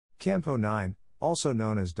Campo 9, also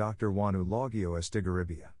known as Dr. Juan Eulogio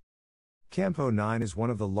Estigarribia. Campo 9 is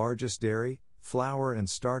one of the largest dairy, flour and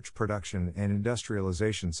starch production and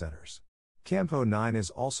industrialization centers. Campo 9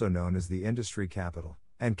 is also known as the industry capital,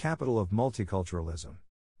 and capital of multiculturalism.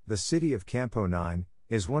 The city of Campo 9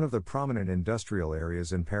 is one of the prominent industrial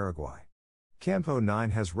areas in Paraguay. Campo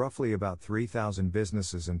 9 has roughly about 3,000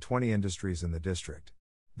 businesses and 20 industries in the district.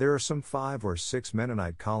 There are some 5 or 6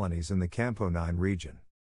 Mennonite colonies in the Campo 9 region.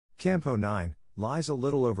 Campo 9 lies a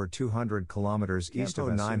little over 200 kilometers east of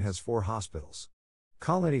Campo 9 has 4 hospitals.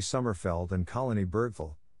 Colony Sommerfeld and Colony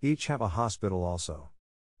Bergville each have a hospital also.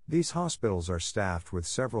 These hospitals are staffed with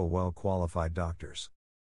several well-qualified doctors.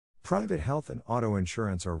 Private health and auto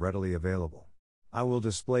insurance are readily available. I will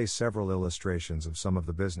display several illustrations of some of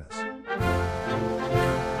the business.